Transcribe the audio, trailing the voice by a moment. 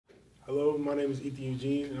Hello, my name is Ethan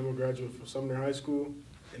Eugene, and I'm a graduate from Sumner High School.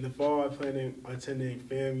 In the fall, I plan on attending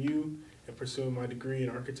FAMU and pursuing my degree in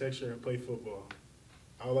architecture and play football.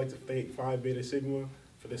 I would like to thank Phi Beta Sigma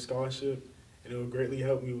for this scholarship, and it will greatly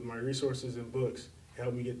help me with my resources and books and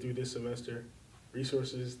help me get through this semester.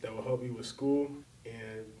 Resources that will help me with school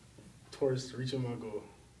and towards reaching my goal.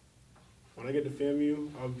 When I get to FAMU,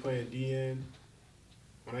 I'll be playing DN.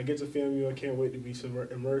 When I get to FAMU, I can't wait to be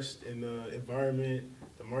immersed in the environment,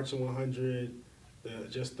 the Marching 100,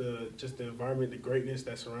 just the environment, the greatness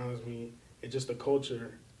that surrounds me, and just the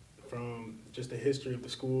culture from just the history of the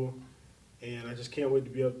school. And I just can't wait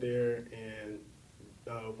to be up there and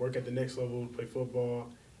work at the next level, play football,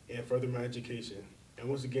 and further my education. And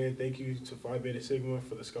once again, thank you to Phi Beta Sigma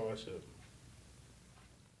for the scholarship.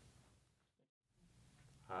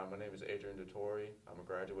 Hi, my name is Adrian DeTore. I'm a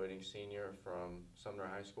graduating senior from Sumner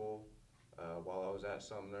High School. While I was at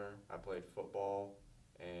Sumner, I played football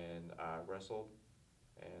and I wrestled,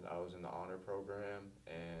 and I was in the honor program,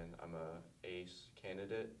 and I'm a ACE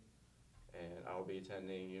candidate, and I will be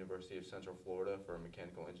attending University of Central Florida for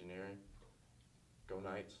mechanical engineering. Go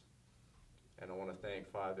Knights! And I want to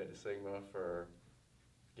thank Phi Beta Sigma for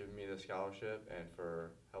giving me this scholarship and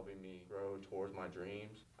for helping me grow towards my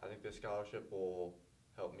dreams. I think this scholarship will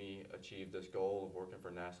help me achieve this goal of working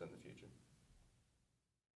for NASA in the future.